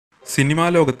Cinema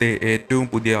ലോകത്തെ ഏറ്റവും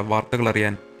പുതിയ വാർത്തകൾ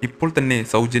അറിയാൻ ഇപ്പോൾ തന്നെ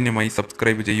സൗജന്യമായി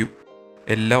സബ്സ്ക്രൈബ് ചെയ്യൂ.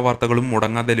 എല്ലാ വാർത്തകളും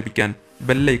മുടങ്ങാതെ ലഭിക്കാൻ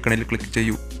ബെൽ ഐക്കണിൽ ക്ലിക്ക്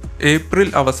ചെയ്യൂ. ഏപ്രിൽ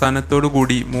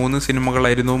അവസാനത്തോടുകൂടി 3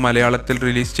 സിനിമകളായിരുന്നു മലയാളത്തിൽ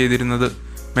റിലീസ് ചെയ്തിരുന്നത്.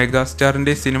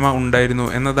 മെഗാസ്റ്റാറിൻ്റെ സിനിമ ഉണ്ടായിരുന്നു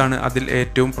എന്നതാണ് അതിൽ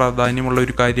ഏറ്റവും പ്രാധാന്യമുള്ള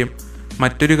ഒരു കാര്യം.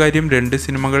 മറ്റൊരു കാര്യം 2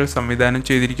 സിനിമകൾ സംവിധാനം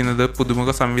ചെയ്തിരിക്കുന്നത് പുതുമുഖ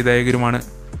സംവിധായകരുമാണ്.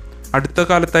 അടുത്ത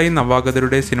കാലത്തായി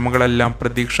നവാഗതരുടെ സിനിമകളെല്ലാം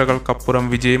പ്രതീക്ഷകൾക്കപ്പുറം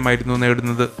വിജയമായിരുന്നു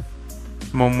നേടുന്നത്.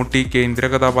 മമ്മൂട്ടി കേന്ദ്ര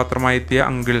കഥാപാത്രമായെത്തിയ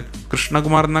അങ്കിൾ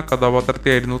കൃഷ്ണകുമാർ എന്ന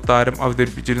കഥാപാത്രത്തെയായിരുന്നു താരം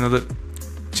അവതരിപ്പിച്ചിരുന്നത്.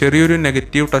 ചെറിയൊരു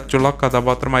നെഗറ്റീവ് ടച്ചുള്ള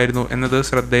കഥാപാത്രമായിരുന്നു എന്നത്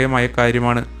ശ്രദ്ധേയമായ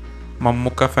കാര്യമാണ്.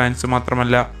 മമ്മൂക്ക ഫാൻസ്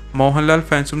മാത്രമല്ല, മോഹൻലാൽ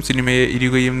ഫാൻസും സിനിമയെ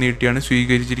ഇരുകയും നീട്ടിയാണ്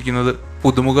സ്വീകരിച്ചിരിക്കുന്നത്.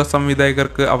 പുതുമുഖ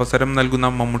സംവിധായകർക്ക് അവസരം നൽകുന്ന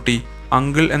മമ്മൂട്ടി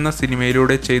അങ്കിൾ എന്ന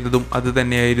സിനിമയിലൂടെ ചെയ്തതും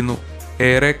അതുതന്നെയായിരുന്നു.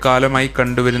 ഏറെ കാലമായി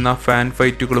കണ്ടുവരുന്ന ഫാൻ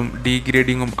ഫൈറ്റുകളും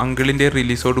ഡീഗ്രേഡിങ്ങും അങ്കിളിൻ്റെ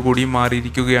റിലീസോടുകൂടി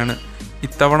മാറിയിരിക്കുകയാണ്.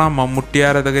 ഇത്തവണ മമ്മൂട്ടി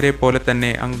ആരാധകരെ പോലെ തന്നെ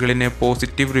അങ്കിളിന്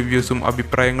പോസിറ്റീവ് റിവ്യൂസും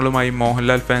അഭിപ്രായങ്ങളുമായി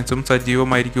മോഹൻലാൽ ഫാൻസും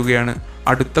സജീവമായിരിക്കുകയാണ്.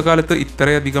 അടുത്ത കാലത്ത്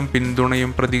ഇത്രയധികം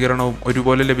പിന്തുണയും പ്രതികരണവും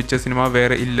ഒരുപോലെ ലഭിച്ച സിനിമ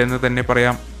വേറെ ഇല്ലെന്ന് തന്നെ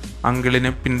പറയാം.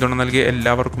 അങ്കിളിന് പിന്തുണ നൽകിയ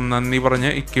എല്ലാവർക്കും നന്ദി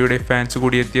പറഞ്ഞ് ഇക്കയുടെ ഫാൻസ്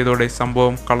കൂടി എത്തിയതോടെ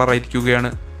സംഭവം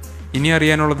കളറായിരിക്കുകയാണ്. ഇനി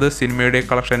അറിയാനുള്ളത് സിനിമയുടെ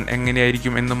കളക്ഷൻ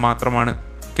എങ്ങനെയായിരിക്കും എന്ന് മാത്രമാണ്.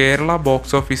 കേരള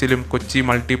ബോക്സ് ഓഫീസിലും കൊച്ചി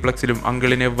മൾട്ടിപ്ലക്സിലും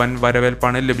അങ്കിളിന് വൻ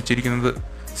വരവേൽപ്പാണ് ലഭിച്ചിരിക്കുന്നത്.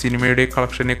 സിനിമയുടെ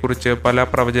കളക്ഷനെക്കുറിച്ച് പല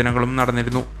പ്രവചനങ്ങളും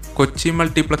നടന്നിരുന്നു. Kochi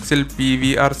മൾട്ടിപ്ലക്സിൽ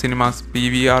PVR cinemas,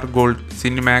 PVR gold,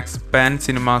 Cinemax, pan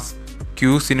cinemas,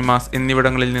 Q cinemas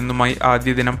എന്നിവിടങ്ങളിൽ നിന്നുമായി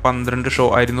ആദ്യ ദിനം 12 ഷോ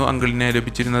ആയിരുന്നു അങ്കിളിന്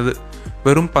ലഭിച്ചിരുന്നത്.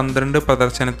 വെറും 12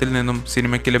 പ്രദർശനത്തിൽ നിന്നും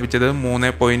സിനിമയ്ക്ക് ലഭിച്ചത്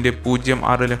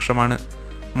 3.06 ലക്ഷമാണ്.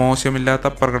 മോശമില്ലാത്ത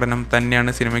പ്രകടനം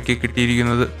തന്നെയാണ് സിനിമയ്ക്ക്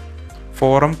കിട്ടിയിരിക്കുന്നത്.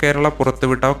 ഫോറം കേരള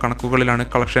പുറത്തുവിട്ട കണക്കുകളിലാണ്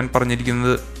കളക്ഷൻ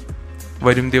പറഞ്ഞിരിക്കുന്നത്.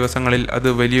 വരും ദിവസങ്ങളിൽ അത്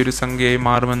വലിയൊരു സംഖ്യയായി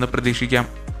മാറുമെന്ന് പ്രതീക്ഷിക്കാം.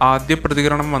 ആദ്യ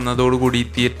പ്രതികരണം വന്നതോടുകൂടി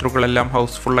തിയേറ്ററുകളെല്ലാം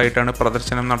ഹൗസ്ഫുള്ളായിട്ടാണ്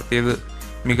പ്രദർശനം നടത്തിയത്.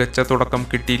 മികച്ച തുടക്കം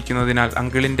കിട്ടിയിരിക്കുന്നതിനാൽ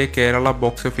അങ്കിളിൻ്റെ കേരള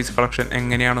ബോക്സ് ഓഫീസ് കളക്ഷൻ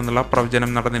എങ്ങനെയാണെന്നുള്ള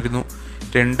പ്രവചനം നടന്നിരുന്നു.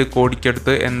 2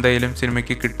 കോടിക്കടുത്ത് എന്തായാലും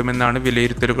സിനിമയ്ക്ക് കിട്ടുമെന്നാണ്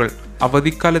വിലയിരുത്തലുകൾ.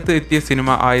 അവധിക്കാലത്ത് എത്തിയ സിനിമ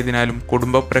ആയതിനാലും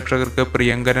കുടുംബ പ്രേക്ഷകർക്ക്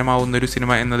പ്രിയങ്കരമാവുന്നൊരു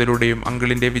സിനിമ എന്നതിലൂടെയും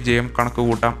അങ്കിളിൻ്റെ വിജയം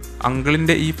കണക്കുകൂട്ടാം.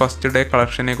 അങ്കിളിൻ്റെ ഈ ഫസ്റ്റ് ഡേ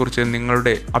കളക്ഷനെക്കുറിച്ച്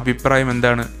നിങ്ങളുടെ അഭിപ്രായം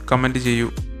എന്താണ്? കമൻറ്റ് ചെയ്യൂ.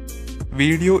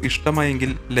 വീഡിയോ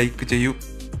ഇഷ്ടമായെങ്കിൽ ലൈക്ക് ചെയ്യൂ.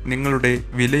 നിങ്ങളുടെ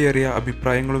വിലയേറിയ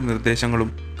അഭിപ്രായങ്ങളും നിർദ്ദേശങ്ങളും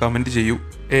കമൻറ്റ് ചെയ്യൂ.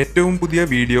 ഏറ്റവും പുതിയ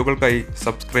വീഡിയോകൾക്കായി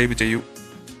സബ്സ്ക്രൈബ് ചെയ്യൂ.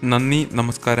 നന്ദി,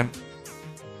 നമസ്കാരം.